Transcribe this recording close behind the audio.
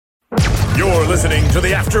You're listening to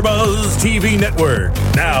the AfterBuzz TV Network,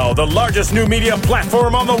 now the largest new media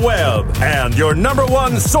platform on the web, and your number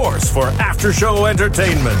one source for after-show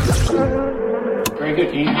entertainment. Very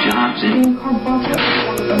good, Ian Johnson.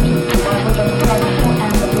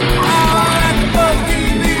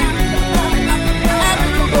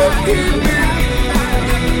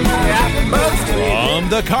 From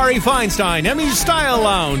the Kari Feinstein Emmy Style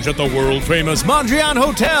Lounge at the world-famous Mondrian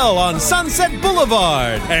Hotel on Sunset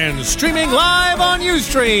Boulevard and streaming live on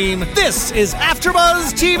Ustream, this is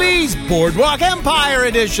AfterBuzz TV's Boardwalk Empire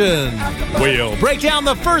Edition. We'll break down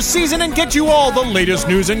the first season and get you all the latest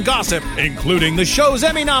news and gossip, including the show's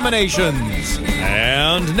Emmy nominations.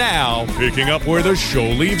 And now, picking up where the show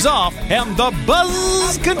leaves off and the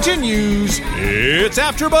buzz continues, it's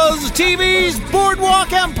AfterBuzz TV's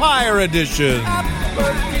Boardwalk Empire Edition.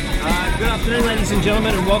 Good afternoon, ladies and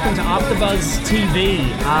gentlemen, and welcome to AfterBuzz TV.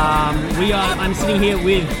 I'm sitting here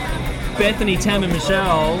with Bethany, Tam, and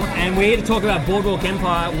Michelle, and we're here to talk about Boardwalk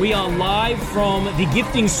Empire. We are live from the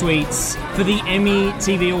gifting suites for the Emmy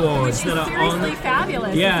TV Awards that are seriously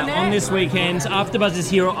fabulous. Yeah, isn't it? on this weekend. AfterBuzz is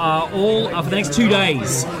here all for the next 2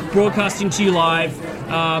 days, broadcasting to you live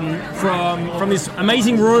from this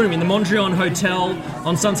amazing room in the Mondrian Hotel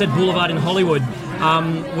on Sunset Boulevard in Hollywood,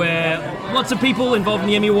 where lots of people involved in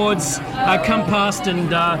the Emmy Awards come past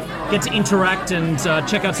and get to interact and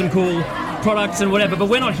check out some cool products and whatever. But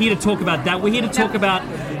we're not here to talk about that. We're here to talk about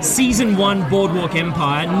Season 1 Boardwalk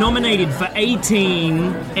Empire, nominated for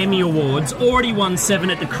 18 Emmy Awards, already won 7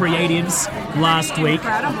 at the Creatives last week.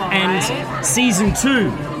 And right? Season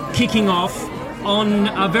 2 kicking off on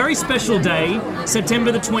a very special day,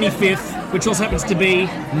 September the 25th, which also happens to be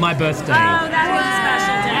my birthday. Oh, that is a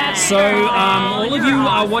special day. So, all of you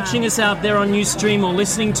are watching us out there on Ustream or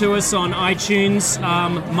listening to us on iTunes.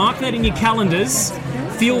 Mark that in your calendars.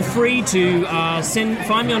 Feel free to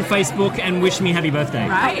find me on Facebook and wish me happy birthday.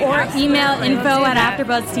 Right. Or email Absolutely. Let's do that.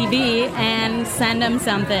 info@AfterBuzzTV and send them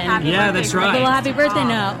something. Yeah, that's right. A little happy birthday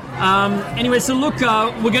note. Anyway, so look,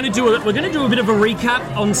 we're going to do a bit of a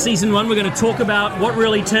recap on Season 1. We're going to talk about what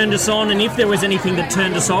really turned us on and if there was anything that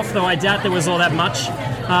turned us off, though I doubt there was all that much.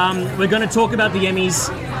 We're going to talk about the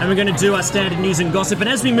Emmys, and we're going to do our standard news and gossip. And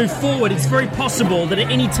as we move forward, it's very possible that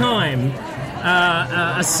at any time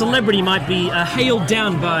a celebrity might be hailed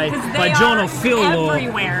down by John or Phil or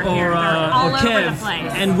everywhere here. They're all over Kev, the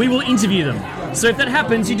place. and we will interview them. So if that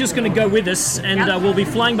happens, you're just going to go with us, and we'll be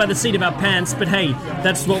flying by the seat of our pants. But hey,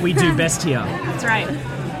 that's what we do best here. That's right.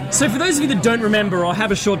 So for those of you that don't remember or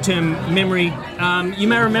have a short-term memory, you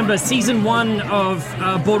may remember Season 1 of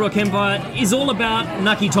Boardwalk Empire is all about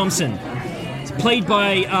Nucky Thompson. It's played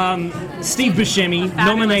by Steve Buscemi,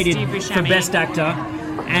 nominated Steve Buscemi. for Best Actor.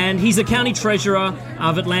 And he's a county treasurer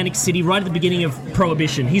of Atlantic City right at the beginning of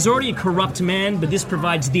Prohibition. He's already a corrupt man, but this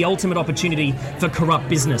provides the ultimate opportunity for corrupt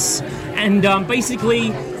business. And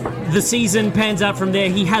basically, the season pans out from there.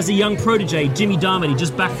 He has a young protege, Jimmy Darmody,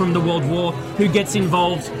 just back from the World War, who gets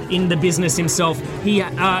involved in the business himself. He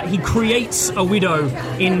creates a widow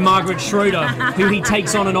in Margaret Schroeder, who he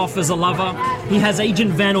takes on and off as a lover. He has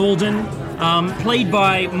Agent Van Alden, played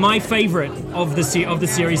by my favorite of the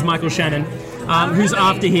series, Michael Shannon. Who's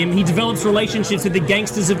after him. He develops relationships with the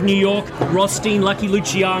gangsters of New York, Rothstein, Lucky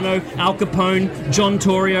Luciano, Al Capone, John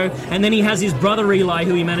Torrio, and then he has his brother Eli,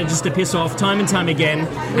 who he manages to piss off time and time again,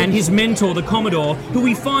 and his mentor, the Commodore, who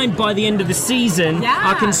we find by the end of the season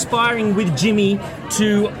are conspiring with Jimmy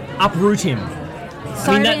to uproot him.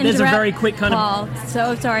 There's a very quick kind Paul,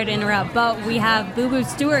 so sorry to interrupt, but we have Boo Boo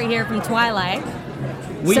Stewart here from Twilight.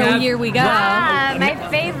 Here we go. My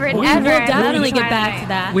favorite We'll ever. definitely get back to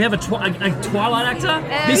that. We have a Twilight actor?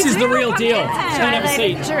 This is the real deal. Come have a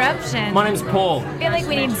seat. Interruption. My name's Paul. I feel like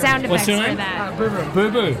we need sound effects What's your for name? that. Boo Boo.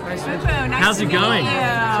 Boo-boo, nice How's to it meet going?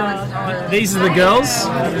 you. These are the girls.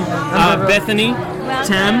 Bethany,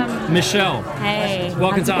 Tam, Michelle. Hey.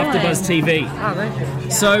 Welcome to how's it AfterBuzz going?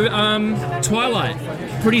 TV. So, Twilight,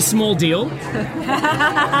 pretty small deal.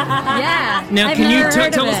 Yeah. Now, I've can you never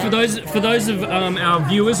heard tell of us it. for those of our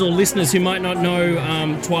viewers or listeners who might not know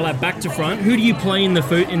Twilight back to front, who do you play in the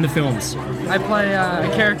films? I play a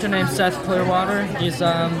character named Seth Clearwater. He's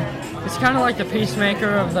kind of like the peacemaker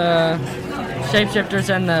of the shapeshifters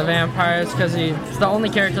and the vampires, because he's the only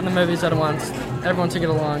character in the movies that wants everyone to get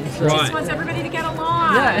along. So. Right. Just wants everybody to get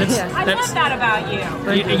along. Yeah. I love that about you.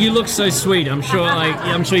 You look so sweet. I'm sure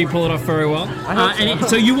you pull it off very well.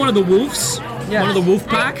 So you're one of the wolves? Yes. One of the wolf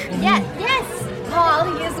pack? Yes.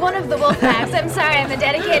 Paul, he is one of the wolf packs. I'm sorry, I'm a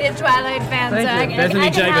dedicated Twilight fan, Thank so I you. can Bethany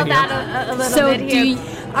help Jager that a little So bit do here. you-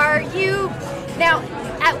 Are you now?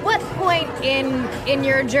 At what point in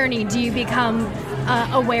your journey do you become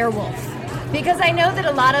a werewolf? Because I know that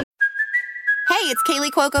a lot of Hey, it's Kaylee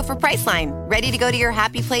Cuoco for Priceline. Ready to go to your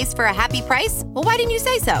happy place for a happy price? Well, why didn't you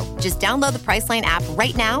say so? Just download the Priceline app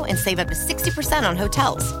right now and save up to 60% on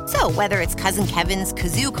hotels. So whether it's Cousin Kevin's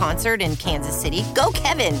Kazoo Concert in Kansas City, go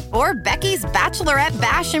Kevin, or Becky's Bachelorette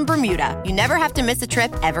Bash in Bermuda, you never have to miss a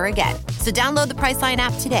trip ever again. So download the Priceline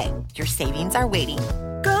app today. Your savings are waiting.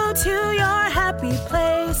 Go to your happy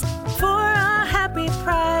place for a happy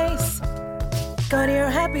price. Go to your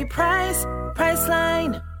happy price,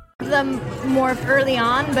 Priceline. Them more early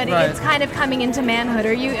on, but Right. it's kind of coming into manhood.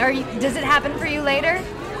 Are you? Does it happen for you later?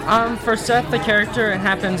 For Seth, the character, it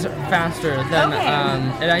happens faster than,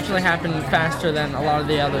 Okay. it actually happened faster than a lot of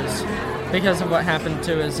the others because of what happened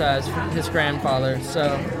to his grandfather,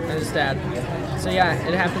 and his dad. So yeah,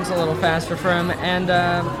 it happens a little faster for him, and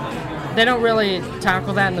they don't really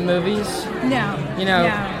tackle that in the movies. No.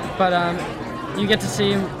 But you get to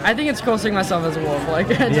see him. I think it's cool seeing myself as a wolf.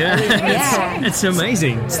 It's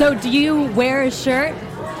amazing. So do you wear a shirt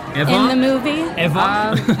Ever? in the movie?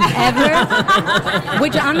 Ever? Ever?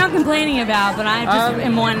 Which I'm not complaining about, but I just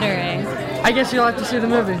am wondering. I guess you'll have to see the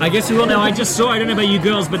movie. I guess we will now. I don't know about you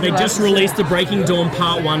girls, but they just released the Breaking Dawn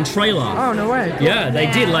Part 1 trailer. Oh, no way. Yeah, they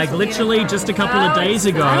did. Like, literally just a couple of days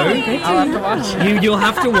ago. I'll have to watch it. You'll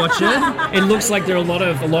have to watch it. It looks like there are a lot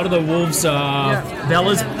of the wolves are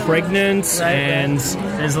Bella's pregnant, and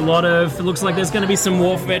there's a lot of. It looks like there's going to be some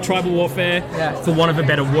warfare, tribal warfare, for want of a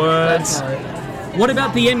better word. What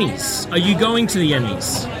about the Emmys? Are you going to the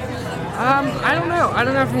Emmys? I don't know. I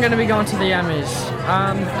don't know if I'm going to be going to the Emmys.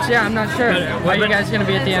 So yeah, I'm not sure. Are you guys going to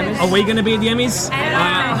be at the Emmys? Are we going to be at the Emmys?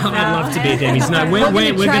 I'd love to be at the Emmys. No, we're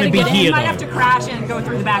going to be here You might have though. to crash and go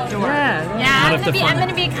through the back door. Yeah, I'm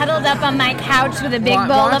gonna be cuddled up on my couch with a big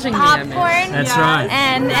bowl of watching the popcorn. That's right.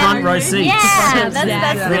 And Front row seats. Yeah, that's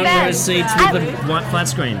the Front row best. seats with the white flat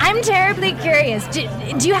screen. I'm terribly curious.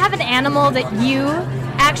 Do you have an animal that you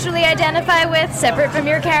actually identify with, separate from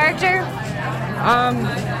your character?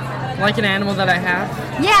 Like an animal that I have?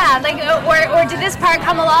 Yeah, like, or did this part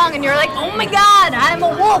come along and you're like, oh my god, I'm a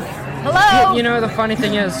wolf. Hello. You know, the funny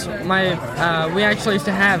thing is, we actually used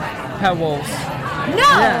to have pet wolves. No.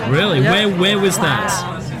 Yeah. Really? Yeah. Where was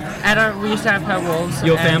that? We used to have pet wolves.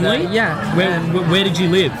 Your and, family? Yeah. Where did you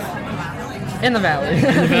live? In the valley. In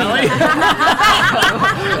the valley?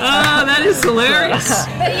 That is hilarious.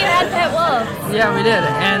 But you had pet wolves. Yeah, we did.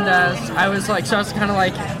 And I was kind of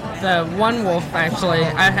like the one wolf, actually.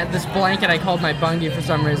 I had this blanket I called my bungie for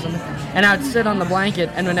some reason. And I would sit on the blanket,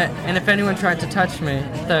 and if anyone tried to touch me,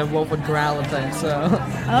 the wolf would growl at them, so...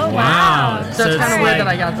 Oh, wow. So it's kind of weird that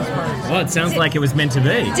I got this part. Well, it sounds like it was meant to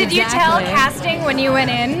be. Did you tell casting when you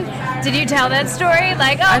went in? Did you tell that story?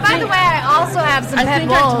 Like, by the way, I also have some pet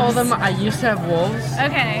wolves. I told them I used to have wolves.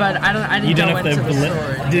 Okay. But I didn't go into the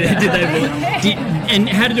story. And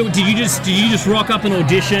how did you just rock up an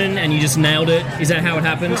audition and you just nailed it? Is that how it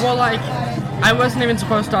happened? Well, I wasn't even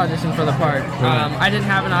supposed to audition for the part. Right. I didn't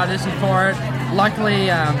have an audition for it. Luckily,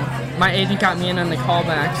 my agent got me in on the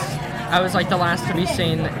callbacks. I was the last to be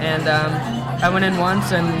seen, and I went in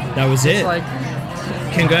once, and that was it.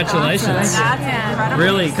 Congratulations. Awesome.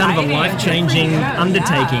 Really kind of a life-changing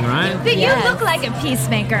undertaking, right? But you look like a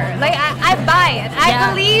peacemaker. Like, I buy it.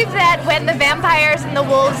 I believe that when the vampires and the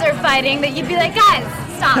wolves are fighting, that you'd be like, guys,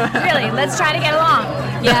 stop. Really, let's try to get along.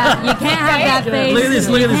 Yeah, you can't have that face. Look at this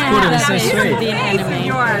photo. It's so sweet. The enemy.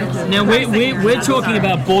 Now, we're talking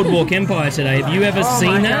about Boardwalk Empire today. Have you ever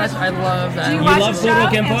seen that? Gosh, I love that. You love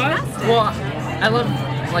Boardwalk Empire? Well, I love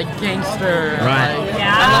gangster. Right.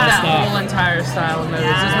 I love that whole entire style of movies.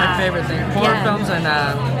 This is my favorite thing. Horror films and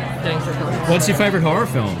gangster films. What's your favorite horror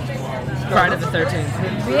film? Friday the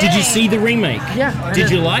 13th. Really? Did you see the remake? Yeah. I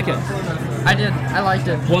Did you like it? I did. I liked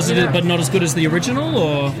it. Was it, but not as good as the original,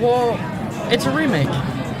 or? Well, it's a remake.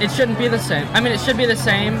 It shouldn't be the same. I mean, it should be the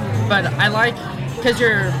same, but I like because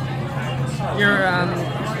you're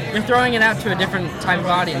throwing it out to a different type of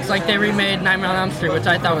audience. Like they remade Nightmare on Elm Street, which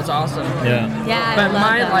I thought was awesome. Yeah. Yeah, But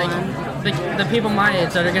I love that one. the people my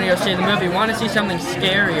age that are gonna go see the movie want to see something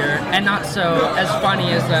scarier and not so as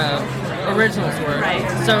funny as the originals were. Right.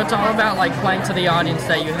 So it's all about playing to the audience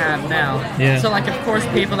that you have now. Yeah. So of course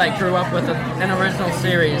people that grew up with an original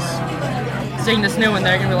series seeing this new one,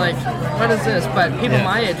 they're gonna be like, what is this? But people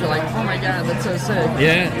my age are like, oh my god, that's so sick.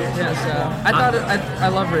 Yeah. Yeah, so I thought I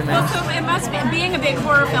love remakes. Well, so it must be, being a big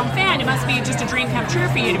horror film fan, it must be just a dream come true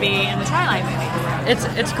for you to be in the Twilight movie.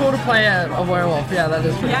 It's cool to play a werewolf. Yeah, that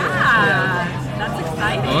is pretty cool. Yeah, that's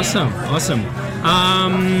exciting. Awesome.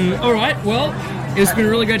 All right. Well, it's been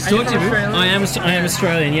really great to talk to you. I am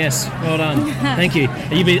Australian. Yes. Well done. Thank you.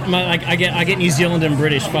 I get New Zealand and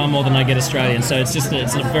British far more than I get Australian. So it's a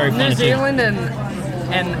very fun New thing. Zealand and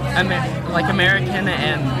like American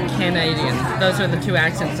and Canadian. Those are the two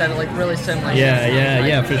accents that are like really similar.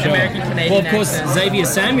 Yeah, for sure. American Canadian. Well, of course, accents. Xavier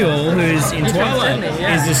Samuel, who's in He's from Twilight, Sydney,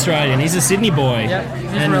 yeah. is Australian. He's a Sydney boy. Yep,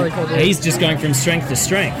 he's and really cool dude. He's just going from strength to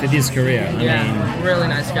strength with his career. I mean, really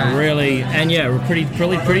nice guy. really, and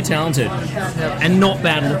pretty talented, and not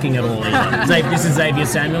bad looking at all. Either. This is Xavier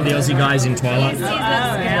Samuel, the Aussie guys in Twilight.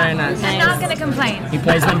 Very nice. I'm not going to complain. He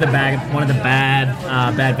plays one of the bad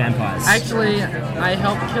vampires. Actually, I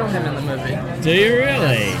helped kill him in the movie. Do you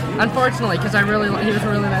really? Unfortunately, because he was a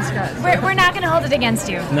really nice guy. We're not going to hold it against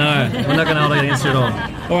you. No, we're not going to hold it against you at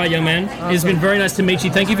all. All right, young man. It's been very nice to meet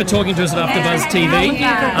you. Thank you for talking to us at AfterBuzz TV.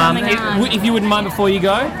 If you wouldn't mind before you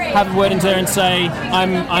go, have a word into there and say,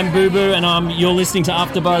 I'm Boo Boo and you're listening to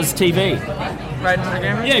AfterBuzz TV. Right into the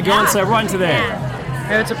camera? Yeah, go on, say right into there.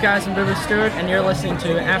 Hey, what's up, guys? I'm Boo Boo Stewart, and you're listening to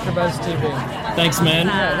AfterBuzz TV. Thanks, man.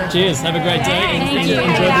 Cheers. Have a great day and enjoy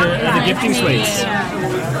the gifting suites.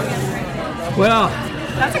 Well,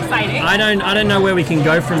 That's exciting. I don't know where we can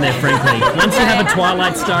go from there, frankly. Once you have a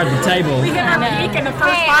Twilight star at the table. We get our peak in the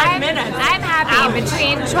first 5 minutes. I'm happy.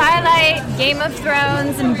 Between Twilight, Game of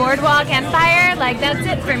Thrones, and Boardwalk Empire, like, that's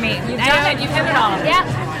it for me. You've done it. You've hit it all. Yeah.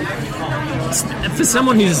 For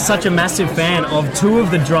someone who's such a massive fan of two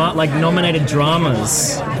of the nominated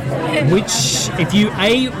dramas, which,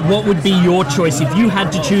 what would be your choice if you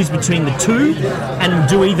had to choose between the two, and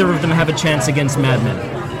do either of them have a chance against Mad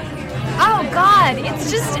Men? Oh God,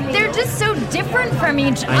 they're just so different from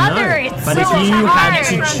each other. It's but so if you hard. had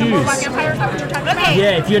to choose, Okay.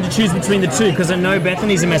 yeah, if you had to choose between the two, because I know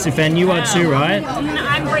Bethany's a massive fan, you are too, right?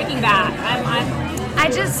 I'm Breaking Bad. I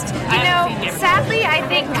just, sadly, I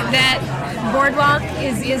think that Boardwalk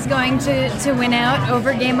is going to win out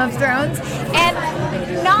over Game of Thrones, and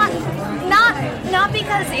not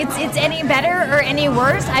because it's any better or any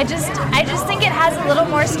worse. I just think it has a little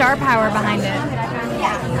more star power behind it.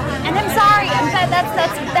 And I'm sorry,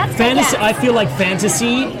 that's Fantasy. I feel like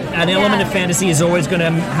fantasy, an element of fantasy, is always going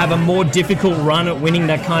to have a more difficult run at winning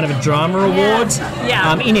that kind of a drama award.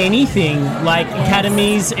 Yeah. In anything like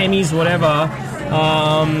Academies, Emmys, whatever.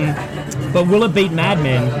 But will it beat Mad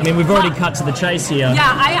Men? I mean, we've already cut to the chase here.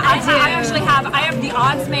 Yeah, I actually have the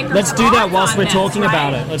odds makers. Let's do that whilst we're talking right?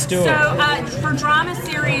 about it. Let's do it. So for drama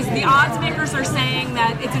series, the odds makers are saying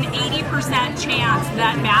that it's an 80% chance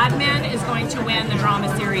that Mad Men is going to win the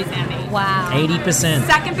drama series Emmy. Wow. 80%.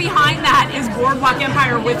 Second behind that is Boardwalk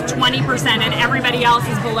Empire with 20%, and everybody else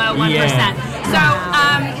is below 1%. Yeah. So,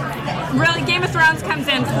 really, Game of Thrones comes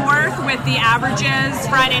in fourth with the averages.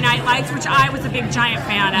 Friday Night Lights, which I was a big giant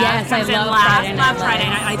fan of, Yes, comes I in love last. Friday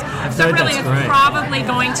Night Lights. I've So heard really, that's it's great. probably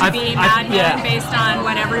going to be Mad Men yeah. based on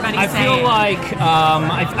what everybody's I saying.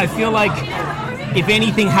 feel like if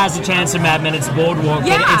anything has a chance of Mad Men, it's Boardwalk.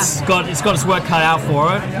 Yeah. But it's got its work cut out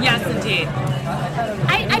for it. Yes, indeed.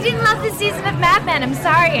 I didn't love this season of Mad Men. I'm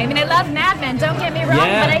sorry. I mean, I love Mad Men. Don't get me wrong,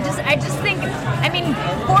 Yeah. but I just think,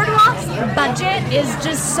 Boardwalk's budget is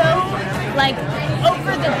just so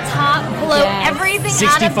over the top, blow Yes. everything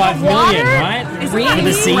out of 65 the water. million, right? Isn't For that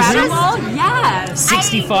the season? incredible? Yes.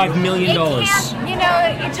 $65 million. It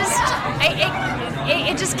can't,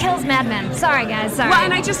 it just kills Mad Men. Sorry, guys. Sorry. Well,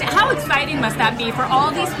 and how exciting must that be for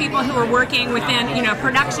all these people who are working within,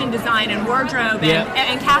 production design and wardrobe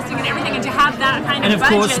and casting and everything, and to have that kind And of of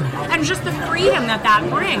budget course- and just the freedom that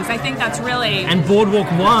brings. I think that's really. And Boardwalk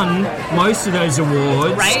won most of those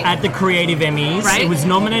awards Right. at the Creative Emmys. Right. It was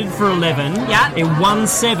nominated for 11. Yeah. It won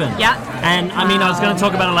 7. Yeah. And I was going to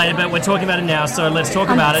talk about it later, but we're talking about it now, so let's talk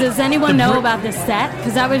about it. Does anyone know about the set?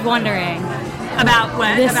 Because I was wondering. About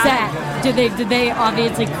what? The About set. Did they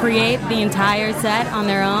obviously create the entire set on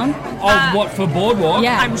their own? What, for Boardwalk?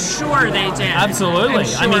 Yeah. I'm sure they did. Absolutely.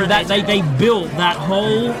 I'm sure they built that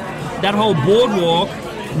whole boardwalk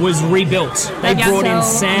was rebuilt. They That's brought in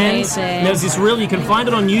so sand. amazing. There's this you can find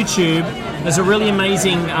it on YouTube. There's a really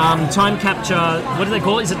amazing time capture. What do they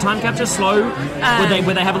call it? Is it time capture? Slow?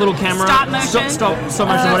 Where they have a little camera. Stop motion. Stop motion, Stop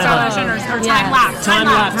whatever. motion or Yeah. time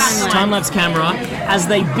lapse. Time lapse camera as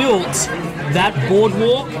they built that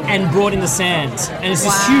boardwalk and brought in the sand. And it's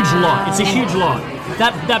this huge lot. It's a huge lot.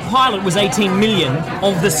 That pilot was 18 million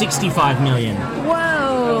of the 65 million.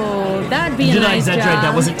 Whoa, that'd be a Did I nice exaggerate? job.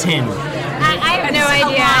 that? Was it 10? I have no It's a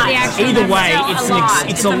idea lot. the actual Either number. way, Still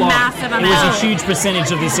it's a lot. massive It was amount. a huge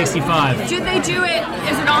percentage of the 65. Do they do it?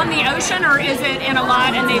 Is it on the ocean or is it in a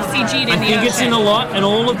lot and they've CG'd in the I ocean? think it's in a lot, and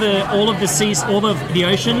all of the seas, all of the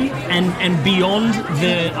ocean, and beyond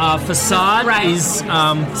the facade Right. is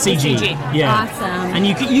CG. CG. Yeah. Awesome. And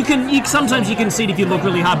you sometimes you can see it if you look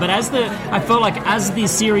really hard. But I felt like as the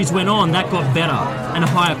series went on, that got better and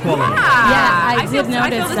higher quality. I did notice I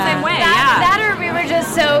feel the that. same way. That or we were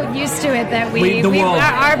just so used to it that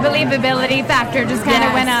our believability factor just kind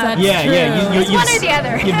of went up. It's one or the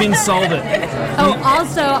other. You've been sold it. Oh,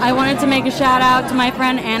 also, I wanted to make a shout out to my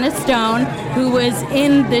friend Anna Stone, who was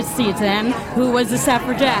in this season, who was a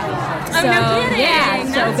suffragette. Oh, no kidding. Yeah,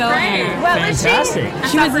 so That's go great. Anna. What was Fantastic.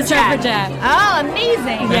 She was a suffragette. Oh,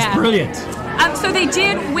 amazing. That's brilliant. So they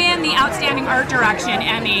did win the Outstanding Art Direction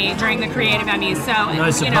Emmy during the Creative Emmys. So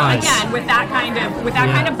No surprise. again, with that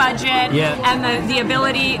kind of budget and the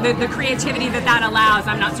ability, the creativity that allows,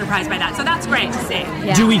 I'm not surprised by that. So that's great to see.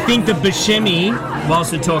 Yeah. Do we think that Buscemi,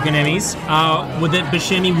 whilst we're talking Emmys, that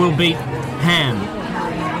Buscemi will beat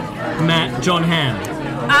John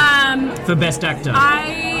Hamm for Best Actor?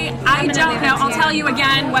 I don't know. I'll tell you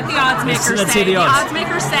again what the odds makers Let's say. hear the odds. The odds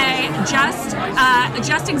makers say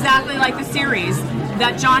just exactly like the series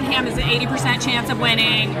that John Hamm is an 80% chance of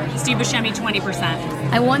winning, Steve Buscemi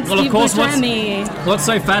 20%. I want Steve Buscemi. What's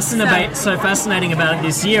so fascinating about it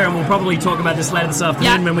this year, and we'll probably talk about this later this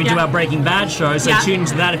afternoon when we do our Breaking Bad show, so tune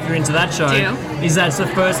into that if you're into that show, is that it's the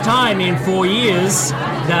first time in 4 years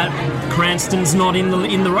that Cranston's not in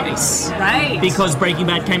the race. Right. Because Breaking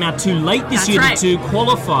Bad came out too late this year to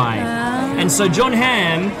qualify. And so John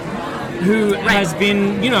Hamm, who has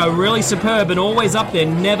been, really superb and always up there,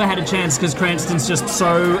 never had a chance because Cranston's just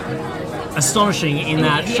so astonishing in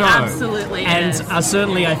that show. Absolutely. And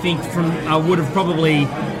certainly I think would have probably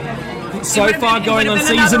going on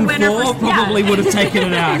season 4 probably would have taken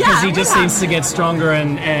it out because he just seems to get stronger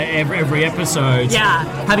in every episode. Yeah.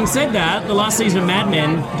 Having said that, the last season of Mad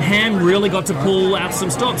Men, Hamm really got to pull out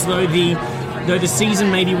some stops, though the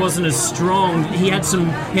season maybe wasn't as strong. He had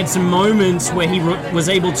some moments where he was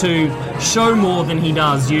able to show more than he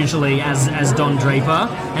does usually as Don Draper.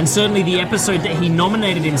 And certainly the episode that he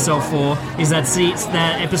nominated himself for is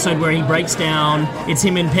that episode where he breaks down. It's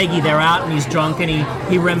him and Peggy. They're out and he's drunk and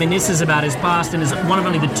he reminisces about his past. And it's one of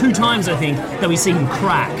only the 2 times I think that we see him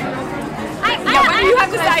crack. What do you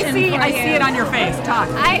have to say? I see it on your face. Talk.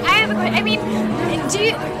 I have a question. I mean,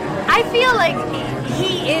 I feel like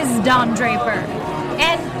he is Don Draper.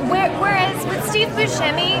 And whereas with Steve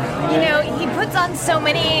Buscemi, he puts on so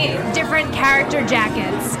many different character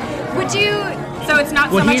jackets. Would you... So it's not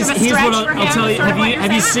so much of a stretch for him? I'll tell you,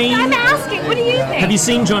 have you seen... I'm asking, what do you think? Have you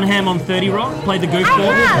seen John Hamm on 30 Rock play the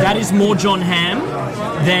goofball? That is more John Hamm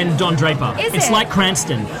than Don Draper. It's like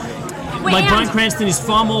Cranston. Bryan Cranston is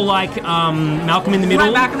far more like Malcolm in the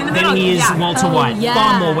Middle than he is Walter White.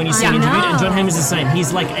 Far more when you see him interviewed. And John Hamm is the same.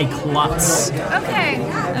 He's like a klutz. Okay.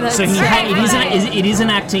 So it is an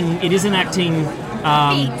acting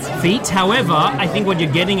feat. However, I think what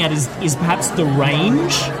you're getting at is perhaps the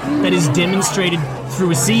range that is demonstrated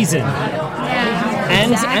through a season.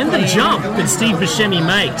 And the jump that Steve Buscemi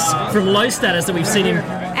makes from low status that we've seen him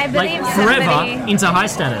forever into high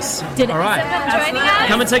status. All right. Joining us?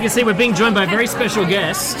 Come and take a seat. We're being joined by a very special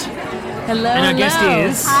guest. Hello. And our guest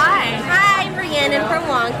is... Hi, Rhiannon from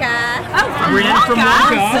Wonka. Oh, Rhiannon from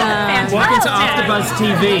Wonka. Awesome. Welcome to AfterBuzz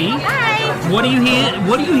TV. Hi. What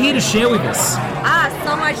are you here to share with us?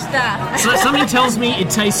 So much stuff. So something tells me it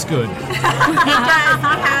tastes good. It does. We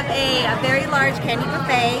have a very large candy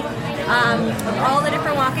buffet. All the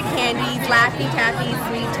different Wonka candies, Laffy Taffy,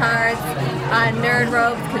 Sweet Tarts, Nerd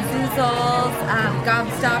Ropes, Kazoozles,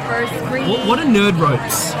 Gobstoppers, Scream. What are Nerd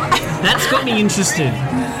Ropes? That's got me interested.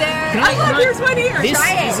 Here's one here.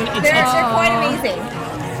 Try it. They're quite amazing.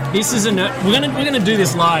 This is we're gonna do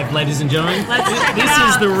this live, ladies and gentlemen. This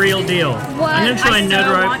is the real deal. I'm gonna try Nerd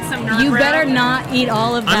Rope. You better not eat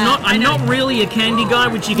all of that. I'm not really a candy guy,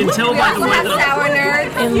 which you can tell by the way that sour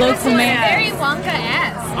nerds. It looks amazing. Very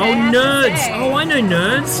Wonka-esque. Oh, Nerds. Oh, I know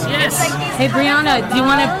Nerds. Yes. Hey, Brianna, do you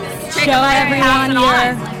want to show everyone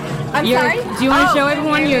your... I'm sorry? Do you want to show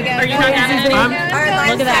everyone your crazy thing?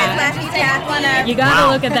 Look at that. You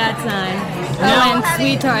gotta look at that sign. And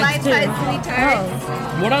Sweet Tarts, too. Sweet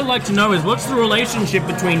Tarts. What I'd like to know is what's the relationship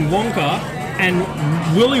between Wonka and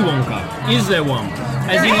Willy Wonka? Is there one?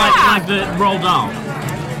 As in like the Roald Dahl?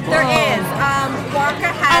 There is.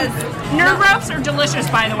 Wonka has... Nerd Ropes are delicious,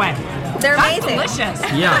 by the way. They're amazing. Delicious.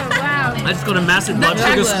 Yeah. Wow. I just got a massive blood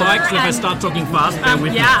sugar spike, so if I start talking fast, bear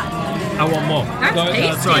with me. I want more.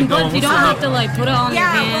 Sorry, go on. You don't have to put it on your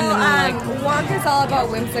hand well, Wonka's all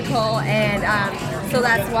about whimsical, and so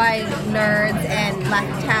that's why Nerds and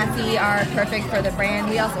Laffy Taffy are perfect for the brand.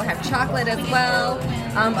 We also have chocolate as well.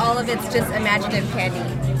 All of it's just imaginative candy.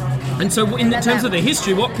 And so in terms of the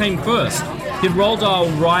history, what came first? Did Roald Dahl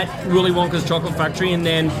write Willy Wonka's Chocolate Factory, and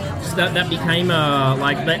then that became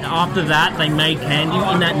after that they made candy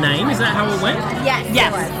in that name? Is that how it went? Yes.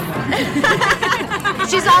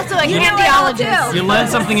 She's also a candyologist. You learn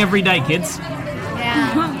something every day, kids.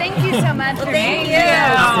 Yeah. Thank you so much. Thank you.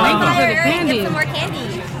 Thank you for the candy. Get some more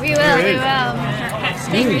candy. We will.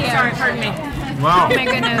 Sorry, pardon me. Wow. Oh my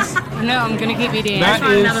goodness. No, I'm going to keep eating. That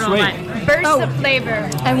want is another one, sweet. Mike. Burst of flavor.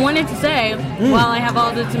 I wanted to say, while I have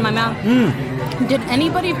all this in my mouth, did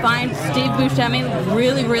anybody find Steve Buscemi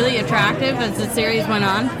really, really attractive as the series went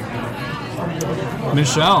on?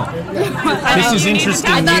 Michelle, this is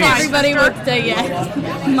interesting I thought news. everybody would say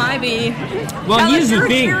yes. Might be. Well, Tell here's us the your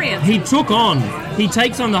thing. experience. He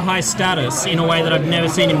takes on the high status in a way that I've never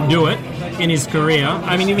seen him do it in his career.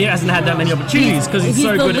 I mean, he hasn't had that many opportunities because he's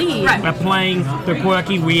so the good lead. at playing the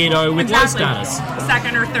quirky weirdo with low status.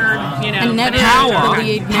 Second or third, And never Power, the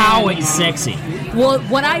lead man. power is sexy. Well,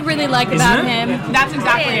 what I really like about it? him, That's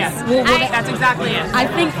exactly it. Well, That's exactly it. I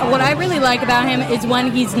think what I really like about him is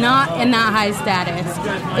when he's not in that high status.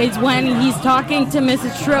 It's when he's talking to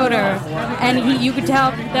Mrs. Schroeder, and you could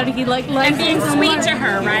tell that he likes And being her sweet more. to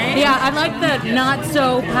her, right? Yeah, I like the not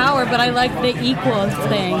so power, but I like the equals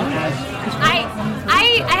thing.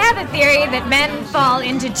 I have a theory that men fall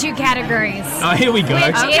into two categories. Oh, here we go.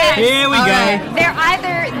 Which is, Here we go. They're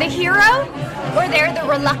either the hero or they're the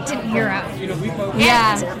reluctant hero.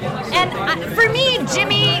 Yeah. And for me,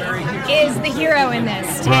 Jimmy is the hero in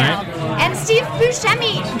this tale. Right. And Steve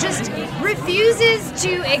Buscemi just refuses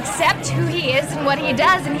to accept who he is and what he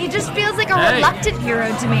does, and he just feels like a reluctant hero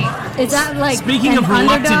to me. Is that like Speaking of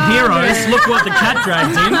reluctant heroes, look what the cat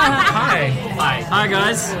dragged in. Hi,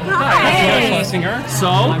 guys. Hi. Schlesinger. So?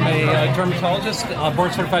 I'm a dermatologist, a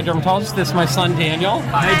board-certified dermatologist. This is my son, Daniel.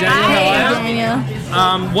 Hey, Daniel. How are you?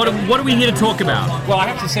 Daniel. What are we here to talk about? Well, I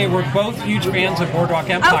have to say we're both huge fans of Boardwalk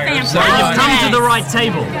Empire. fantastic. So, You've come to the right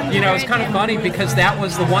table. you know, it's kind of funny because that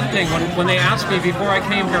was the one thing when they asked me before I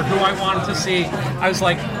came here who I wanted to see. I was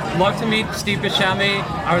like, love to meet Steve Buscemi.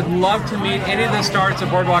 I would love to meet any of the stars of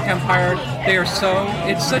Boardwalk Empire. They are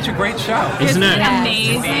it's such a great show. Isn't it?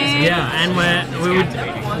 Amazing. Yeah, and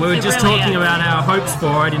we were just really talking is. about our hopes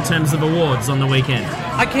for it in terms of awards on the weekend.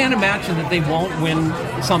 I can't imagine that they won't win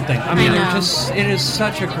something. I mean, it is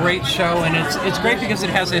such a great show, and it's great because it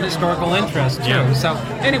has a historical interest too. Yeah. So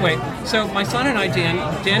anyway, my son and I,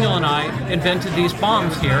 Daniel and I, invented these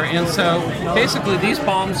balms here, and so basically these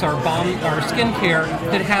balms are skincare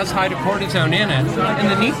that has hydrocortisone in it. And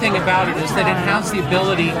the neat thing about it is that it has the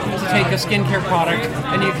ability to take a skincare product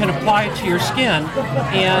and you can apply it to your skin,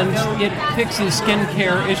 and it fixes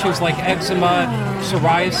skincare issues like eczema,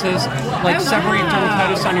 psoriasis, like seborrheic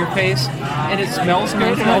dermatitis on your face, and it smells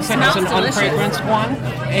good. It also has an unfragranced one,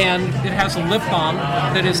 and it has a lip balm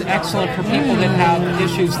that is excellent for people that have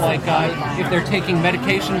issues like if they're taking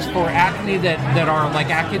medications for acne that are like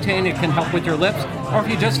Accutane, it can help with your lips, or if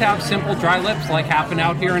you just have simple dry lips like happen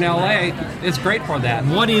out here in LA, it's great for that.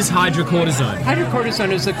 What is hydrocortisone?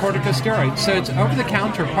 Hydrocortisone is a corticosteroid, so it's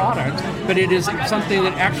over-the-counter product, but it is something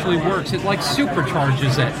that actually works. It like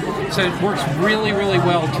supercharges it, so it works really, really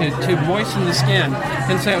well to moisten the skin.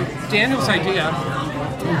 And so Daniel's idea.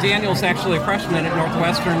 Daniel's actually a freshman at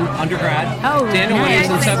Northwestern undergrad. Oh, Daniel, when he was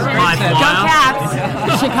in seventh grade, High said,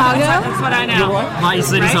 flyer. Chicago? That's what I know. You're what? He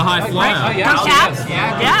said he's a high flyer. Oh, yeah. Go Oh, Cats.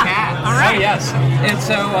 yes. Yeah. All right. Oh, yes. And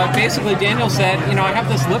so basically Daniel said, I have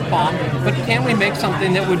this lip balm, but can we make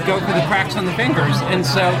something that would go for the cracks on the fingers? And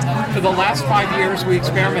so for the last 5 years, we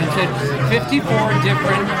experimented 54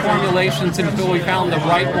 different formulations until we found the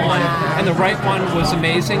right one. And the right one was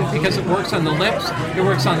amazing because it works on the lips, it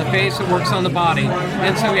works on the face, it works on the body.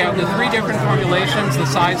 And so we have the 3 different formulations, the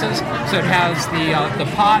sizes. So it has the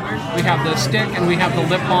pot, we have the stick, and we have the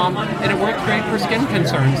lip balm, and it works great for skin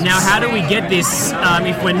concerns. Now, how do we get this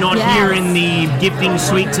if we're not here in the gifting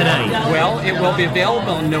suite today? Well, it will be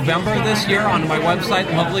available in November this year on my website,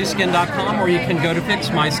 lovelyskin.com, or you can go to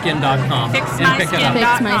fixmyskin.com and pick it up.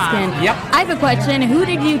 Fix My Skin. Yep. I have a question. Who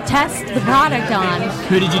did you test the product on?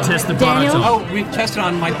 Who did you test the product Daniel? on? Oh, we've tested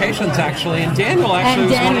on my patients actually, and Daniel actually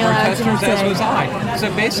was one of our testers, as was I.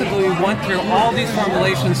 So basically, we went through all these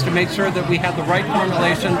formulations to make sure that we had the right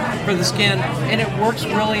formulation for the skin, and it works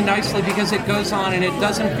really nicely because it goes on and it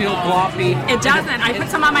doesn't feel gloppy. It doesn't. I put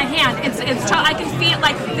some on my hand. I can feel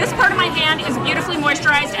like this part of my hand is beautifully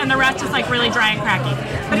moisturized and the rest is like really dry and cracky.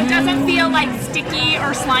 But it doesn't feel like sticky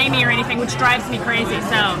or slimy or anything, which drives me crazy.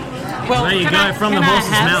 So. Well, there you go, from the can I horse's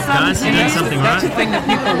have mouth, some guys. You today? did something That's right. the thing that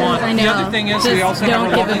people want. I know. The other thing is we Just also have don't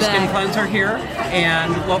our give Lovely it Skin back. Cleanser here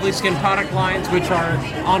and Lovely Skin product lines, which are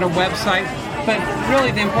on our website. But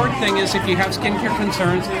really, the important thing is if you have skincare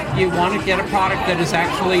concerns, you want to get a product that is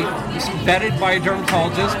actually vetted by a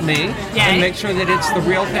dermatologist, me, and make sure that it's the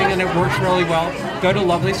real thing and it works really well. Go to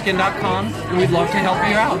lovelyskin.com, and we'd love to help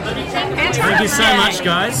you out. Thank you so much,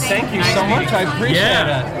 guys. Thank you so much. I appreciate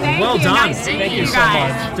it. Well done. Nice to Thank meet you so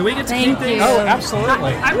guys. much. Do we get to keep these? Oh,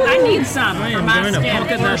 absolutely. I need some I for am my going to skin,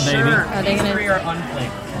 pocket for that, baby. sure. Are they gonna? Three are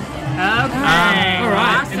unflaked. Okay. all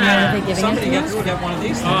right. Awesome. Are they giving Somebody it to gets us? to get one of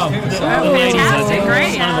these things Oh, too. So. Fantastic.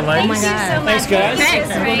 Great. One of the Oh ladies. my Thank you god. so much. Thanks, guys. Thanks.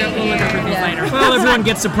 That's We'll right. look at reviews later. Well, everyone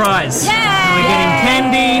gets a prize. We're getting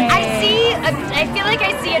candy. I feel like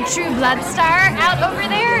I see a True Blood star out over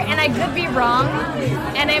there, and I could be wrong,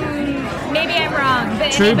 and maybe I'm wrong.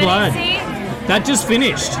 But True anybody Blood. see? That just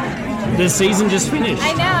finished. The season just finished.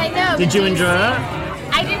 I know. Did you enjoy it? it?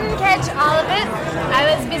 I didn't catch all of it. I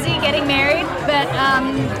was busy getting married, but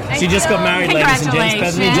She just got married, ladies and gents.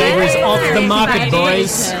 Bethany Jaber is off the market,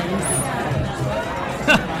 boys. It's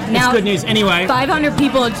Now, good news. Anyway, 500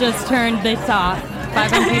 people just turned this off.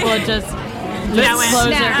 500 people just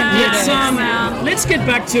closed their computers. let's get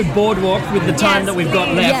back to Boardwalk with the time that we've got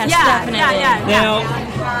left. Yes, definitely. Now,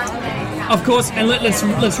 of course, and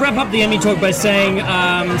let's wrap up the Emmy talk by saying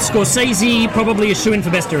Scorsese probably a shoo-in for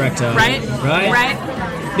Best Director. Right.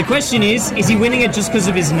 The question is he winning it just because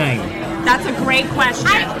of his name? That's a great question.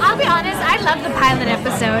 I'll be honest. I love the pilot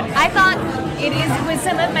episode. I thought it was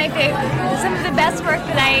some of my some of the best work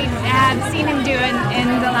that I have seen him do in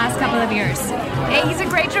the last couple of years. He's a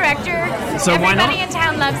great director. So why not? Everybody in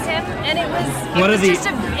town loves him, and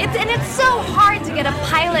it's so hard to get a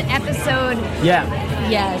pilot episode. Yeah.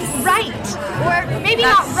 Yes. Right. Or maybe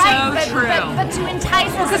That's not right, so but, true. but to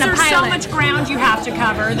entice us Because in a there's pilot. so much ground you have to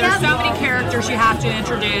cover. There's so many characters you have to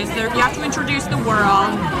introduce. You have to introduce the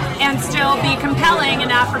world and still be compelling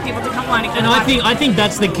enough for people to come on and And I think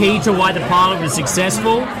that's the key to why the pilot was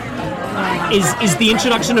successful. Is the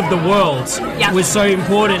introduction of the world was so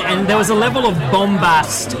important, and there was a level of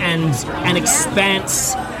bombast and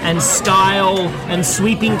expanse and style and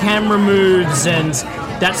sweeping camera moves and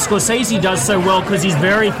that Scorsese does so well because he's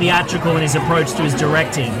very theatrical in his approach to his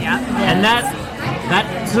directing. And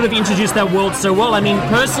that sort of introduced that world so well. I mean,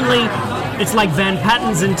 personally, it's like Van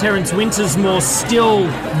Patten's and Terrence Winter's more still,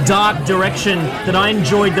 dark direction that I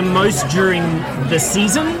enjoyed the most during the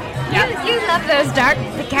season. You love those dark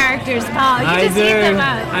characters, Paul. You just eat them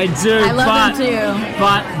up. I do. I love them too.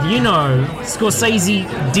 But, Scorsese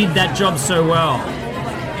did that job so well.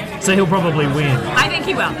 So he'll probably win. I think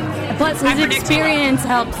he will. Plus, his experience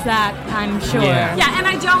helps that, I'm sure. Yeah. And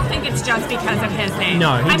I don't think it's just because of his name.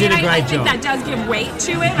 No, he did a great I think job. that does give weight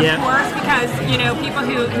to it, of course, because, people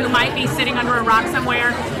who might be sitting under a rock somewhere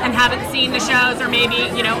and haven't seen the shows, or maybe,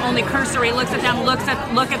 only cursory looks at them, look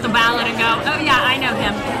at the ballot and go, oh yeah, I know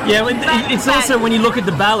him. Yeah, it's also when you look at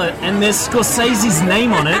the ballot and there's Scorsese's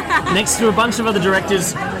name on it next to a bunch of other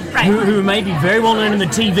directors who may be very well known in the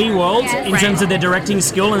TV world in terms of their directing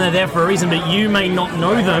skill, and they're there for a reason, but you may not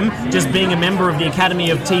know them just being a member of the Academy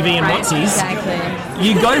of TV and Whatsies. Exactly.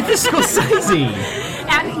 You go for Scorsese.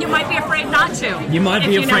 And you might be afraid not to. You might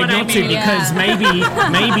be afraid not to because maybe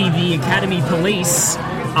the Academy police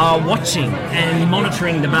are watching and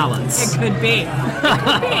monitoring the ballots. It could be.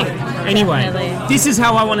 Anyway, this is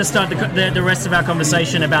how I want to start the rest of our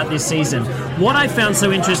conversation about this season. What I found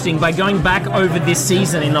so interesting by going back over this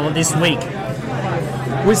season this week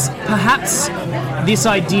was perhaps this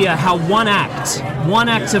idea how one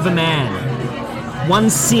act of a man, one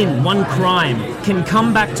sin, one crime can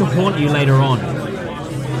come back to haunt you later on.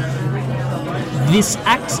 This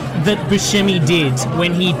act that Buscemi did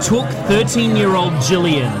when he took 13-year-old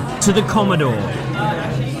Jillian to the Commodore,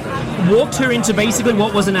 walked her into basically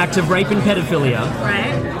what was an act of rape and pedophilia.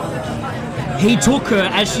 Right. He took her,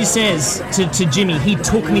 as she says to Jimmy, he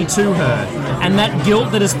took me to her. And that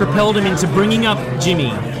guilt that has propelled him into bringing up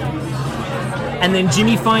Jimmy. And then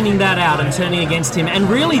Jimmy finding that out and turning against him. And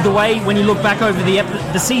really the way, when you look back over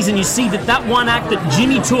the season, you see that one act that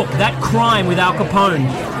Jimmy took, that crime with Al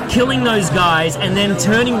Capone, killing those guys and then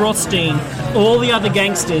turning Rothstein, all the other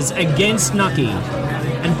gangsters, against Nucky.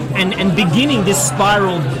 And beginning this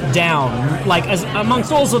spiral down, like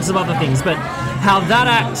amongst all sorts of other things. But how that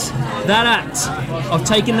act of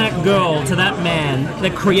taking that girl to that man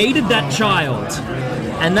that created that child,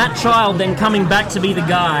 and that child then coming back to be the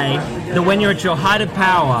guy that when you're at your height of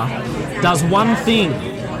power does one thing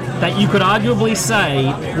that you could arguably say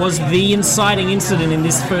was the inciting incident in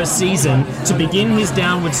this first season to begin his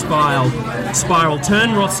downward spiral,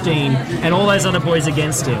 turn Rothstein and all those other boys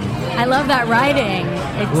against him. I love that writing.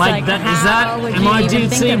 It's like that. how Is that? would Am you I even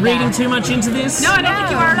think of reading that? too much into this? No, I don't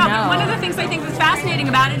think you are at all. No. But one of the things I think is fascinating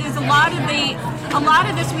about it is a lot of the a lot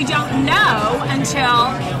of this we don't know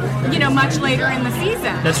until, much later in the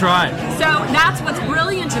season. That's right. So that's what's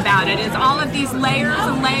brilliant about it, is all of these layers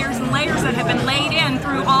and layers and layers that have been laid in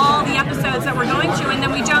through all the episodes that we're going to, and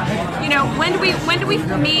then we don't, when do we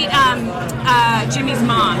meet Jimmy's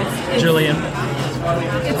mom? It's Julian.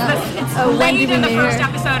 It's late in the first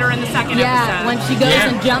episode or in the second episode. When she goes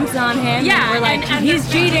and jumps on him, and we're like, he's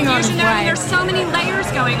cheating on his wife. There's so many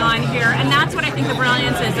layers going on here, and that's what I think the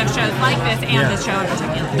brilliance is of shows like this and this show in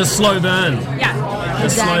particular. The slow burn. Yeah. The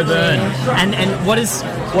slow burn. And what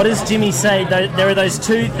does Jimmy say? There are those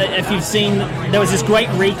two, if you've seen, there was this great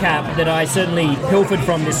recap that I certainly pilfered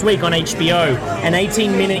from this week on HBO, an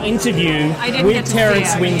 18-minute interview with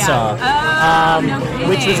Terrence Winter,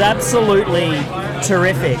 which was absolutely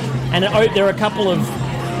terrific. And there are a couple of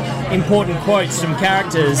important quotes from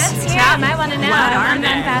characters. I might want to know. I'm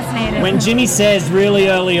fascinated. When Jimmy says really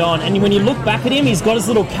early on, and when you look back at him, he's got his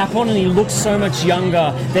little cap on and he looks so much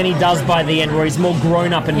younger than he does by the end, where he's more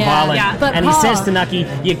grown up and violent. Yeah. But and Paul, he says to Nucky,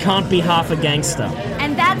 you can't be half a gangster.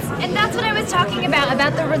 And that's what I was talking about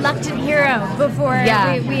the reluctant hero before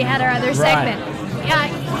we had our other segment.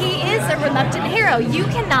 He is a reluctant hero. You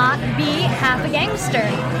cannot be half a gangster.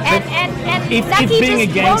 And if Nucky being just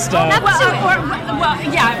a gangster, won't own up to it.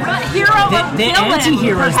 Hero. They're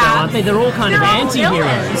anti-heroes, though, aren't they? They're all kind of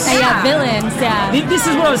anti-heroes. Villains. Yeah. This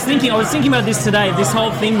is what I was thinking. I was thinking about this today. This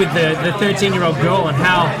whole thing with the 13-year-old girl and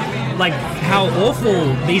how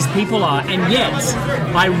awful these people are, and yet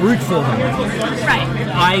I root for them. Right.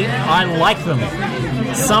 I like them.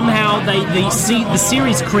 Somehow the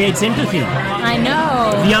series creates empathy. I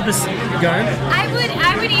know. The others go. I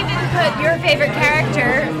would even put your favorite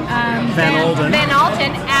character, Van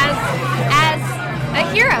Alden, as a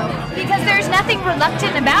hero, because there's nothing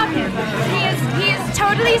reluctant about him. He is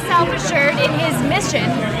totally self-assured in his mission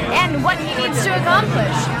and what he needs to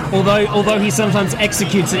accomplish. Although he sometimes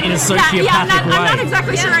executes it in a sociopathic way. I'm not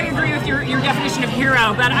exactly sure I agree with your definition of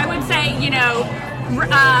hero, but I would say,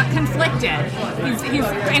 conflicted. He's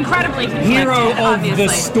incredibly conflicted. Hero of obviously.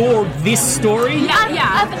 This story?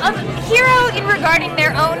 Yeah. Of hero in regarding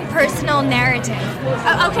their own personal narrative.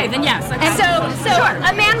 Okay, then yes. Okay. And so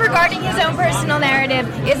a man regarding his own personal narrative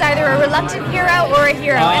is either a reluctant hero or a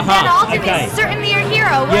hero. And Van Alden is certainly a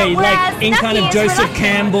hero. Like in kind of Joseph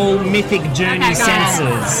Campbell mythic journey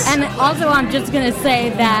senses. And also, I'm just going to say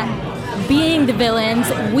that being the villains,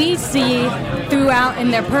 we see throughout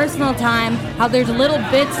in their personal time how there's little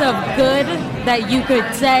bits of good that you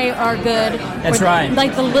could say are good. That's right.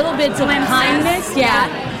 Like the little bits of kindness,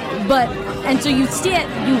 and so you see it,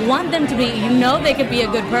 you want them to be, they could be a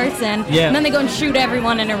good person, and then they go and shoot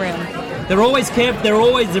everyone in a room. They're always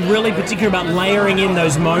really particular about layering in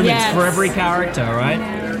those moments for every character, right?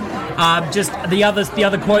 Just the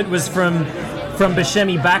other quote was from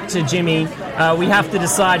Buscemi back to Jimmy. We have to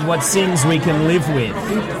decide what sins we can live with.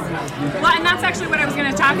 Well, and that's actually what I was going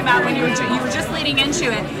to talk about when you were just leading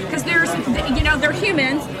into it, because they're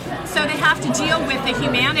humans, so they have to deal with the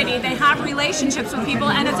humanity. They have relationships with people,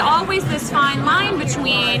 and it's always this fine line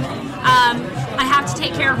between I have to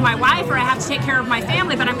take care of my wife or I have to take care of my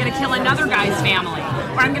family, but I'm going to kill another guy's family,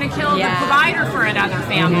 or I'm going to kill the provider for another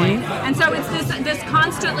family. Mm-hmm. And so it's this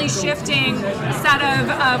constantly shifting set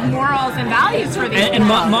of morals and values for these people. And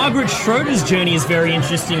Margaret Schroeder's journey is very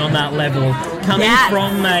interesting on that level, coming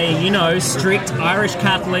from a strict Irish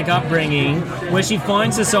Catholic upbringing, where she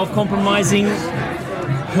finds herself compromising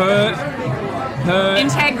her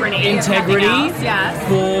integrity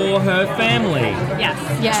for her family. Yes.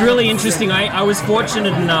 It's really interesting. I was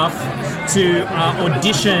fortunate enough to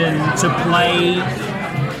audition to play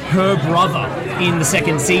her brother in the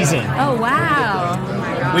second season. Oh, wow.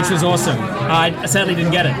 Which was awesome. I sadly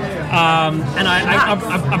didn't get it. And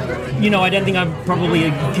I don't think I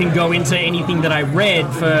probably can go into anything that I read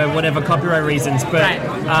for whatever copyright reasons, but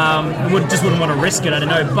just wouldn't want to risk it. I don't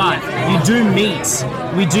know. But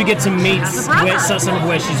we do get to meet some of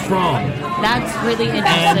where she's from. That's really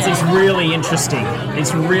interesting. And it's really interesting.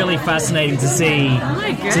 It's really fascinating to see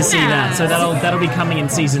that. So that'll be coming in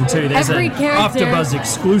season 2. There's an AfterBuzz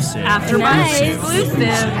exclusive. Exclusive.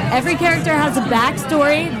 Every character has a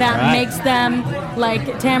backstory that makes them,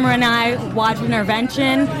 like Tamara and I watch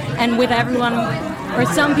Intervention, and with everyone, or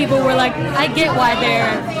some people were like, I get why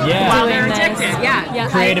they're doing this. Addicted. Yeah.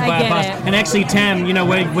 Created by a past. And actually, Tam,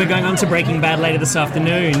 we're going on to Breaking Bad later this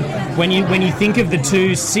afternoon. When you think of these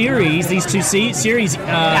two series next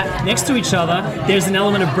to each other, there's an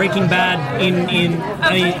element of Breaking Bad in.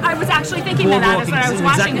 I was actually thinking that as I was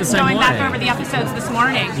watching this, going back over the episodes this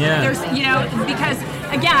morning. Yeah. There's because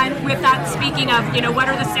again, with that, speaking of what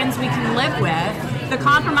are the sins we can live with. the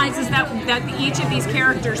compromises that each of these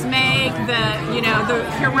characters make,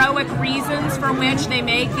 the heroic reasons for which they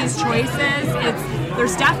make these choices.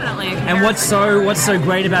 There's definitely a And what's so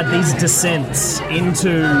great about these descents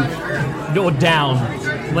into or down?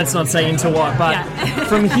 Let's not say into what, but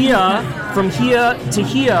from here to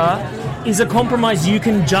here is a compromise you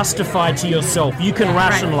can justify to yourself. You can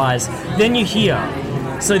rationalize. Then you're here.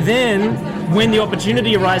 So then, when the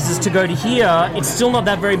opportunity arises to go to here, it's still not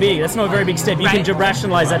that very big. That's not a very big step. You can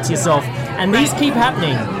rationalize that to yourself. And these keep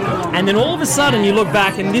happening. And then all of a sudden you look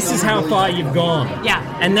back and this is how far you've gone. Yeah.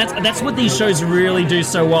 And that's what these shows really do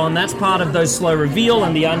so well. And that's part of those slow reveal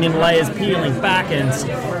and the onion layers peeling back. And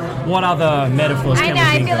what other metaphors can we think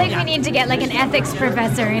I feel of? like we need to get like an ethics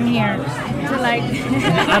professor in here to like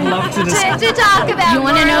I'd love to discuss. to talk about. You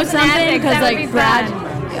want to know morals and something? ethics. Because That would be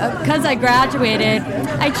fun. because I graduated,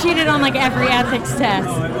 I cheated on like every ethics test,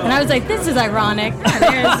 and I was like, "This is ironic."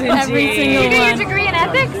 Every single You do your one. degree in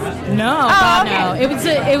ethics? No, Oh, God, okay. no. It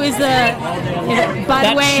was by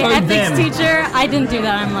That the way, showed ethics them. teacher. I didn't do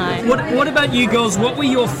that. I'm lying. What about you girls? What were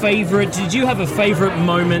your favorite? Did you have a favorite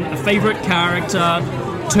moment, a favorite character,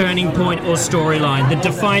 turning point, or storyline that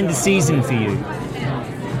defined the season for you?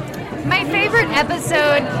 My favorite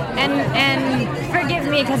episode, and forgive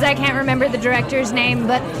me because I can't remember the director's name,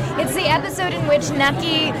 but it's the episode in which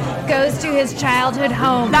Nucky goes to his childhood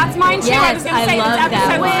home. That's mine too. I was Yes, going to I say love it's that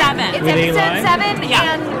episode one. 7. It's With episode Eli? 7,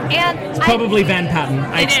 Yeah. and It's probably Van Patten.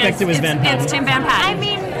 I expect it was Van Patten. It's Tim Van Patten. I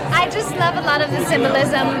mean, I just love a lot of the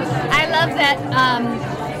symbolism. I love that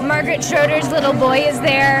Margaret Schroeder's little boy is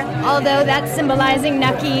there, although that's symbolizing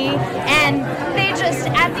Nucky. And they just,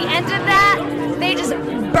 at the end of that, they just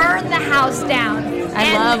burn the house down.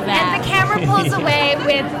 I love that. And the camera pulls away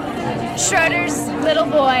with Schroeder's little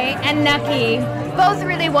boy and Nucky, both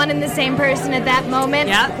really one and the same person at that moment,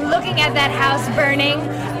 looking at that house burning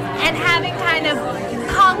and having kind of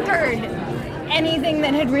conquered anything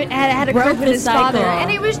that had occurred Broke with the his father. cycle. And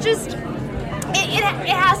it was just... It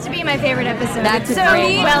has to be my favorite episode. That's It's a so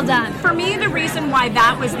great one. well done. For me, the reason why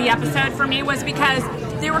that was the episode for me was because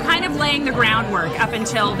they were kind of laying the groundwork up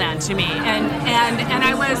until then to me, and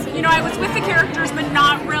I was with the characters, but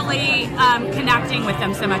not really connecting with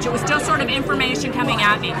them so much. It was still sort of information coming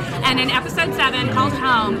at me. And in episode 7, called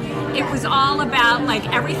Home, it was all about like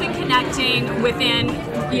everything connecting within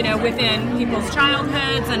people's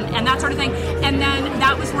childhoods and that sort of thing. And then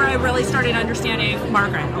that was where I really started understanding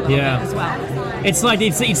Margaret a little bit as well. It's like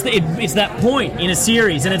it's that point in a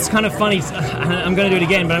series, and it's kind of funny. I'm going to do it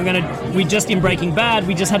again, but we just in Breaking Bad,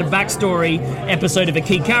 we just had a backstory episode of a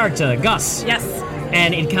key character, Gus. Yes.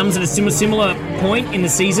 And it comes at a similar point in the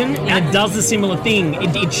season, and it does a similar thing.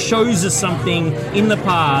 It shows us something in the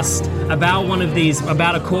past about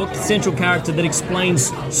about a core central character that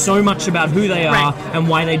explains so much about who they are and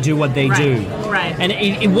why they do what they do. Right. And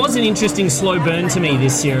it was an interesting slow burn to me,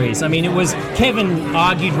 this series. I mean, Kevin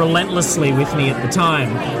argued relentlessly with me at the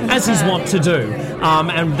time, as he's wont to do,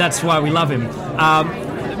 and that's why we love him.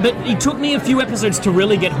 But it took me a few episodes to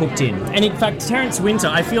really get hooked in. And in fact, Terrence Winter,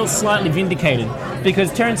 I feel slightly vindicated,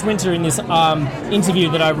 because Terrence Winter, in this interview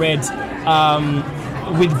that I read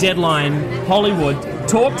with Deadline Hollywood,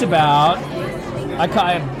 talked about, I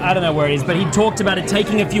don't know where it is, but he talked about it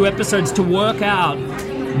taking a few episodes to work out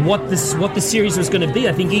what the series was going to be.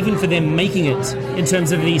 I think even for them making it, in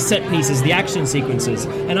terms of the set pieces, the action sequences.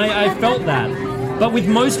 And I felt that. But with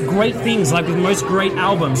most great things, like with most great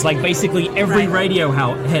albums, like basically every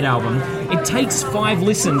Radiohead album, it takes 5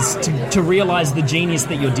 listens to realize the genius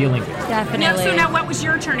that you're dealing with. Definitely. So now what was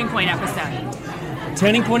your turning point episode?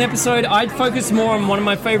 Turning point episode, I'd focus more on one of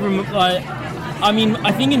my favorite...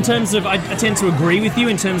 I think in terms of... I tend to agree with you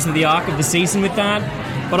in terms of the arc of the season with that.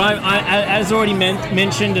 But I as already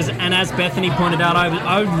mentioned, and as Bethany pointed out,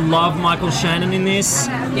 I love Michael Shannon in this.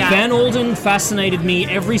 Yeah. Van Alden fascinated me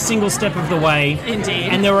every single step of the way. Indeed.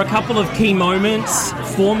 And there were a couple of key moments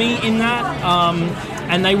for me in that.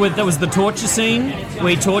 And there was the torture scene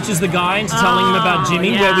where he tortures the guy into telling him about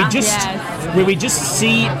Jimmy, where we just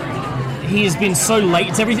see he has been so late.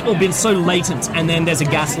 It's everything all been so latent, and then there's a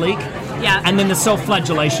gas leak. Yeah. And then the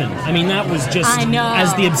self-flagellation. I mean, that was just I know.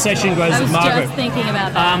 as the obsession grows with Margaret. I was just thinking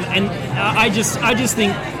about that. And I just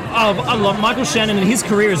think, I love Michael Shannon, and his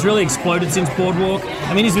career has really exploded since Boardwalk.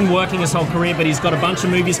 I mean, he's been working his whole career, but he's got a bunch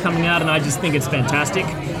of movies coming out, and I just think it's fantastic.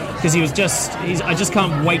 Because I just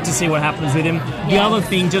can't wait to see what happens with him. The other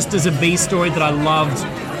thing, just as a B story that I loved,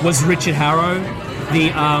 was Richard Harrow, the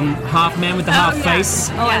half man with the half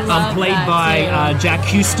face, I love played that by too. Jack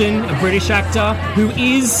Huston, a British actor, who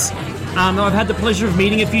is... I've had the pleasure of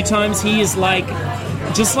meeting a few times. He is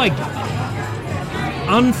just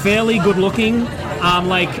unfairly good looking,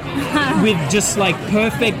 like with just like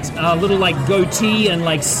perfect little like goatee and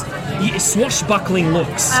like swashbuckling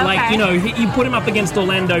looks. Okay. Like, you know, you put him up against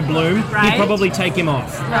Orlando Bloom, Right. you'd probably take him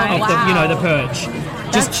off Right. the perch.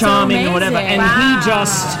 Just That's so charming or whatever. amazing. And Wow. he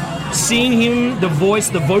just, seeing him, the voice,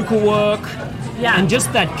 the vocal work, Yeah. and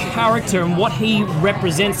just that character and what he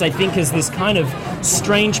represents, I think, as this kind of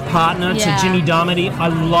strange partner Yeah. to Jimmy Darmody. I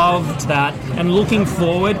loved that. And looking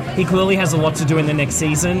forward, he clearly has a lot to do in the next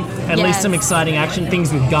season. At least Yes. some exciting action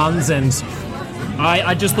things with guns. And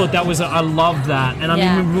I just thought that was, I loved that. And I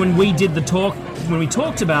Yeah. mean, when we did the talk, when we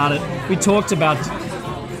talked about it, we talked about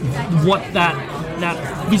what that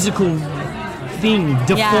physical thing,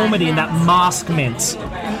 deformity, and that mask meant.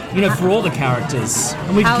 You know, for all the characters.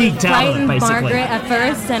 And we've How it geeked out on it, frightened basically. Margaret at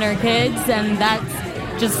first and her kids, and that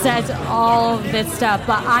just says all of this stuff.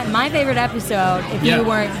 But my favorite episode, if Yeah. you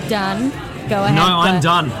weren't done, go ahead. No, I'm but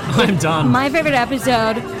done. I'm done. My favorite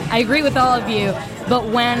episode, I agree with all of you, but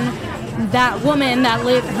when that woman that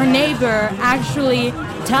lived, her neighbor, actually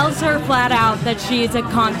tells her flat out that she's a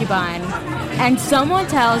concubine. And someone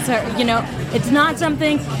tells her, you know, it's not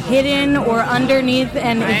something hidden or underneath,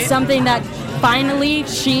 and Right. it's something that finally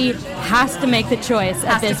she has to make the choice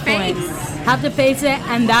at Has to this point. face. Have to face it,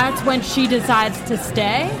 and that's when she decides to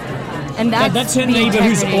stay. And That's her the neighbor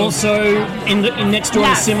who's integrity. also in next door in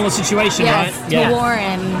a Yes. similar situation, Yes, right? to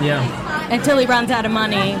Warren. Yeah. Until he runs out of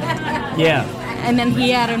money. Yeah. And then he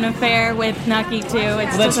had an affair with Nucky too. It's Well,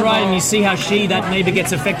 that's just a right, and whole- you see how that neighbor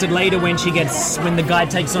gets affected later when the guy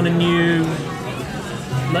takes on a new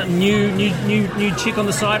chick on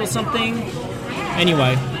the side or something.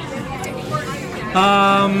 Anyway,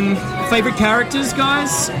 favorite characters,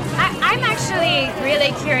 guys? I'm actually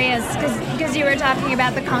really curious because you were talking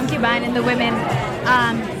about the concubine and the women.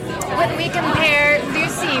 When we compare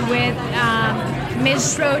Lucy with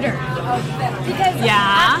Ms. Schroeder, because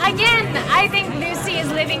again, I think Lucy is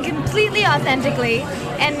living completely authentically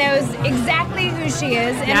and knows exactly who she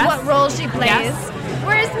is and Yes. what role she plays. Yes.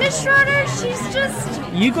 Whereas Ms. Schroeder, she's just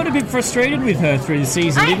You got a bit frustrated with her through the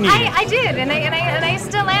season, didn't you? I did, and I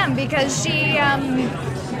still am because she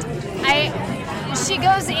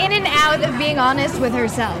goes in and out of being honest with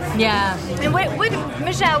herself. Yeah. And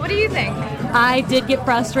Michelle, what do you think? I did get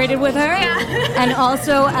frustrated with her. Yeah. And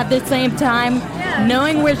also at the same time,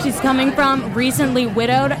 knowing where she's coming from, recently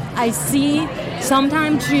widowed, I see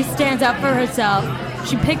sometimes she stands up for herself.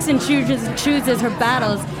 She picks and chooses her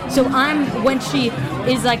battles. So when she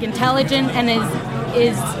is like intelligent and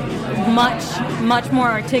is much more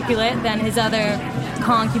articulate than his other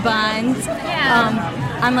concubines.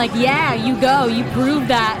 I'm like, yeah, you go, you prove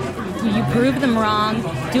that, you prove them wrong,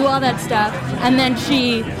 do all that stuff, and then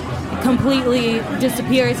she completely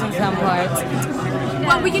disappears in some parts.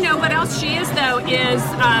 Well, you know what else she is, though, is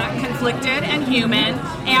conflicted and human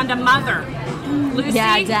and a mother. Lucy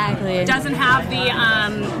doesn't have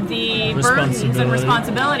the burdens and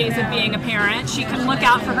responsibilities of being a parent. She can look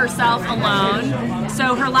out for herself alone.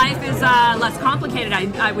 So her life is less complicated,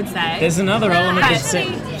 I would say. There's another element that's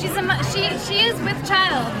Actually, she is with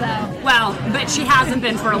child though. Well, but she hasn't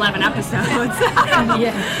been for 11 episodes.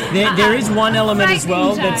 There is one element as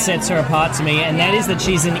well Frightening that sets her apart to me, and that is that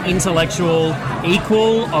she's an intellectual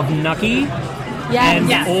equal of Nucky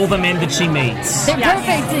and all the men that she meets. They're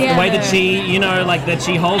perfect together. The way that she, that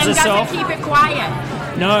she holds and herself. doesn't keep it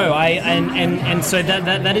quiet. No, and so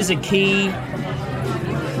that is a key.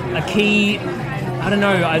 I don't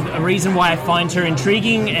know, a reason why I find her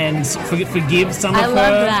intriguing and forgive some of I her.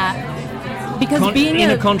 love that. Because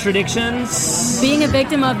inner contradictions. Being a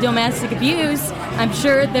victim of domestic abuse, I'm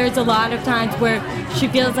sure there's a lot of times where she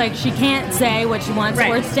feels like she can't say what she wants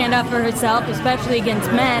or stand up for herself, especially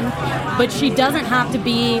against men. But she doesn't have to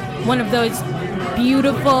be one of those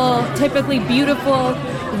typically beautiful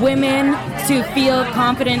women to feel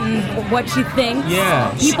confident in what she thinks.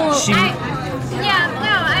 Yeah.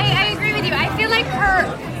 I agree with you. I feel like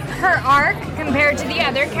her arc compared to the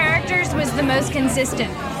other characters was the most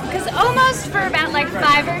consistent. Because almost for about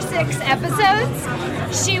 5 or 6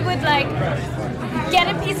 episodes, she would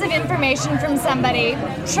get a piece of information from somebody,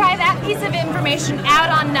 try that piece of information out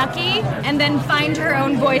on Nucky, and then find her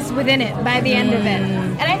own voice within it by the end of it.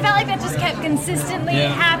 And I felt like that just kept consistently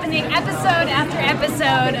happening episode after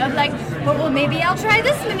episode of well, maybe I'll try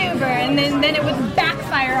this maneuver, and then it would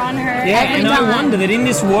backfire on her. Yeah, every and time. I wonder that in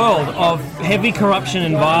this world of heavy corruption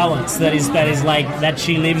and violence that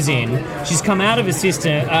she lives in, she's come out of a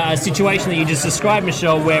situation that you just described,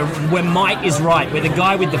 Michelle, where might is right, where the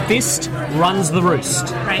guy with the fist runs the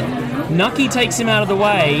roost. Right. Nucky takes him out of the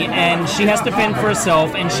way, and she has to fend for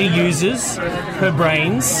herself, and she uses her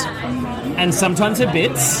brains and sometimes her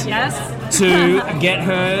bits to get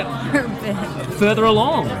her further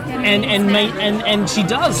along. And she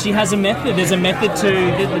does. She has a method. There's a method to.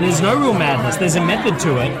 There's no real madness. There's a method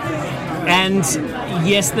to it. And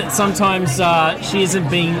yes, that sometimes she isn't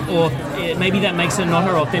being, or maybe that makes her not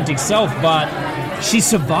her authentic self, but she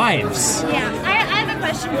survives. Yeah, I have a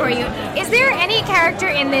question for you. Is there any character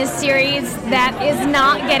in this series that is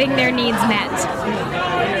not getting their needs met?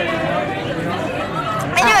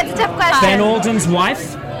 I know it's a tough question. Van Alden's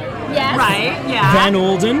wife. Yes. Right. Yeah. Van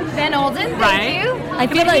Alden. Van Alden. Thank Right. you. I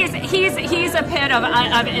feel like he's a pit of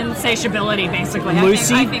insatiability, basically.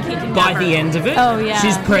 Lucy, I think he can by never. the end of it, Oh, yeah.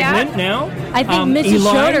 she's pregnant now. I think Mrs.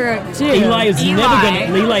 Eli, Schroeder, too. Eli's never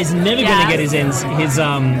Yes. gonna get his needs Needs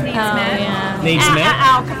met. met.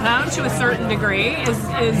 Al Capone, to a certain degree, is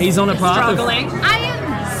He's on a path of- struggling. I am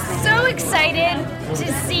so excited to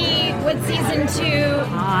see what season 2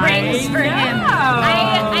 brings for him.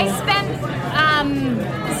 I spent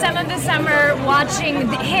some of the summer watching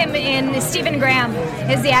him in Stephen Graham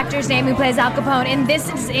is the actor's name who plays Al Capone in This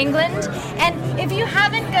Is England. And if you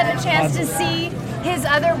haven't got a chance to see his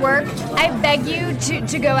other work, I beg you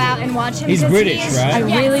to go out and watch him. He's 'cause British, he is, right? I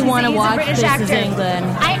really he's a- wanna he's a watch British This Is actor. England.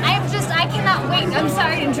 I cannot wait. I'm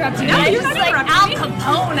sorry to interrupt you. No, I you're just not like Al interrupting me.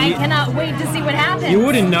 Capone. I cannot wait to see what happens. You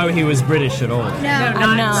wouldn't know he was British at all. No,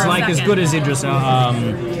 No. It's like as good as Idris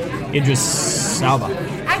Elba.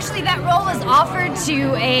 Actually, that role was offered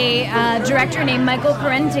to a director named Michael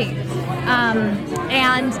Parenti,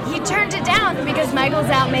 and he turned it down because Michael's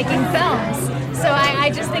out making films. So I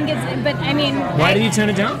just think it's, but I mean, Why did he turn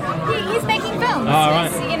it down? He's making films. Oh, right.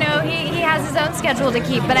 It's, you know, he has his own schedule to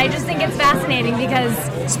keep. But I just think it's fascinating because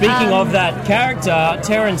Speaking of that character,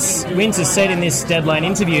 Terence Winter said in this Deadline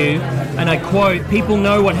interview, and I quote, "People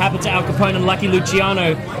know what happened to Al Capone and Lucky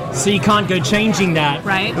Luciano, so you can't go changing that."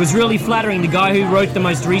 Right. It was really flattering. The guy who wrote the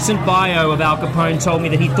most recent bio of Al Capone told me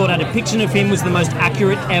that he thought a depiction of him was the most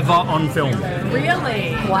accurate ever on film.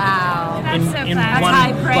 Really? Wow. That's so in fast. one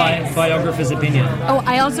That's high praise. biographer's opinion. Oh,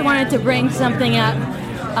 I also wanted to bring something up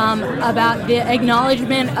about the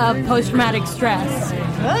acknowledgement of post-traumatic stress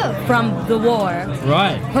from the war.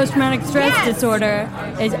 Right. Post-traumatic stress disorder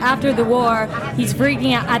is after the war. He's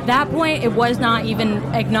freaking out. At that point, it was not even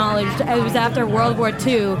acknowledged. It was after World War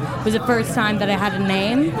II was the first time that I had a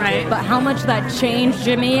name. Right. But how much that changed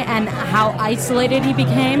Jimmy and how isolated he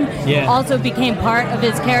became also became part of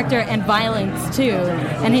his character, and violence too.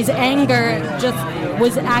 And his anger just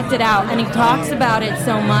was acted out, and he talks about it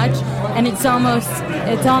so much, and it's almost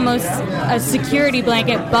a security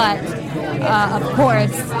blanket, but of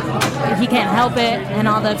course he can't help it and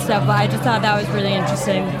all that stuff. But I just thought that was really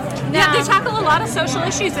interesting. Yeah, they tackle a lot of social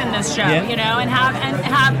issues in this show, Yeah. you know, and have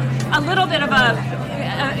a little bit of a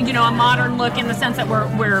modern look in the sense that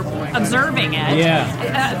we're observing it. Yeah.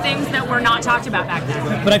 Things that were not talked about back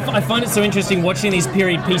then. But I find it so interesting watching these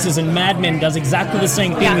period pieces, and Mad Men does exactly the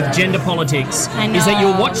same thing with gender politics. I Is that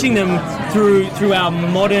you're know. watching them through our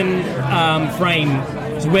modern frame,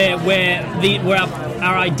 where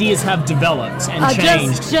our ideas have developed and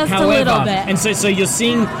changed. just a little bit. And so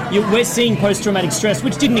we're seeing post-traumatic stress,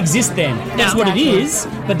 which didn't exist then. That's what it is,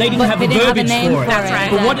 but they didn't have they the didn't have a verbiage name for it. for it.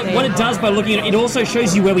 That's But right. what it does by looking at it, it also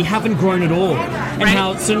shows you where we haven't grown at all, and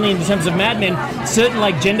how certainly in terms of Mad Men, certain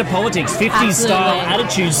like gender politics, 50s style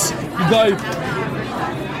attitudes, you go,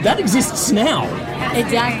 that exists now.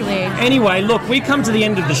 Exactly. Anyway, look, we've come to the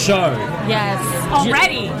end of the show. Yes.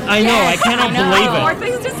 Already. I know, I cannot believe it. More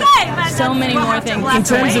things to say, but So many we'll more have to things. In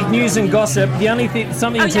terms of news and gossip, the only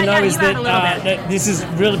something to know is you had that, a little bit. that this is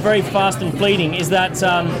really very fast and fleeting. Is that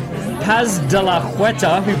Paz de la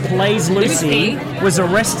Huerta, who plays Lucy, was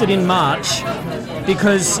arrested in March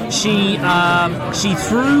because she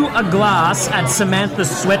threw a glass at Samantha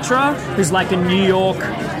Swetra, who's like a New York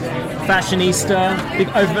fashionista.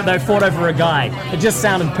 They fought over a guy. It just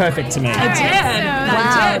sounded perfect to me. It did.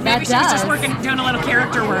 Wow, Maybe that she was just does. doing a little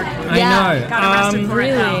character work. I know. Got arrested for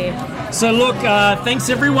it, Really. So look, thanks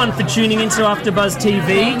everyone for tuning into AfterBuzz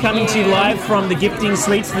TV, coming to you live from the gifting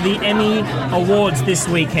suites for the Emmy Awards this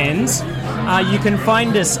weekend. You can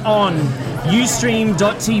find us on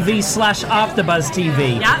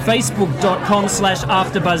ustream.tv/AfterBuzzTV,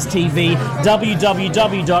 Facebook.com/AfterBuzzTV,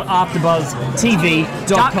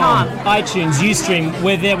 www.AfterBuzzTV.com, iTunes, Ustream.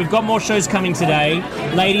 We're there. We've got more shows coming today.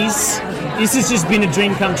 Ladies, this has just been a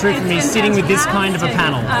dream come true for me, sitting with this kind of a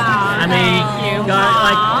panel. I mean,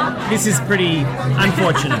 this is pretty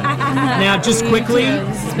unfortunate. Now, just quickly,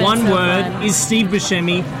 one word, is Steve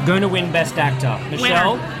Buscemi going to win Best Actor?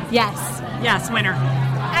 Michelle? Yes. Yes, winner.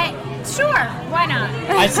 Sure, why not?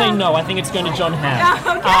 I say no. I think it's going to John Hamm.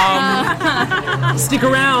 Stick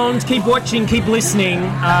around. Keep watching. Keep listening.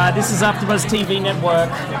 This is AfterBuzz TV Network.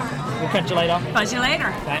 We'll catch you later. Buzz you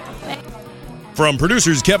later. Bye. From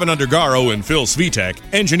producers Kevin Undergaro and Phil Svitek,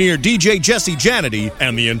 engineer DJ Jesse Janity,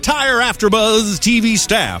 and the entire AfterBuzz TV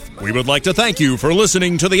staff, we would like to thank you for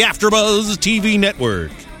listening to the AfterBuzz TV network.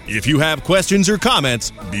 If you have questions or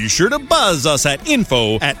comments, be sure to buzz us at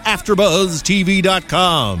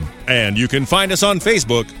info@AfterBuzzTV.com. And you can find us on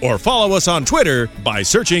Facebook or follow us on Twitter by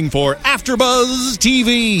searching for AfterBuzz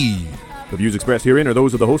TV. The views expressed herein are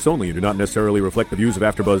those of the hosts only and do not necessarily reflect the views of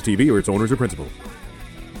AfterBuzz TV or its owners or principals.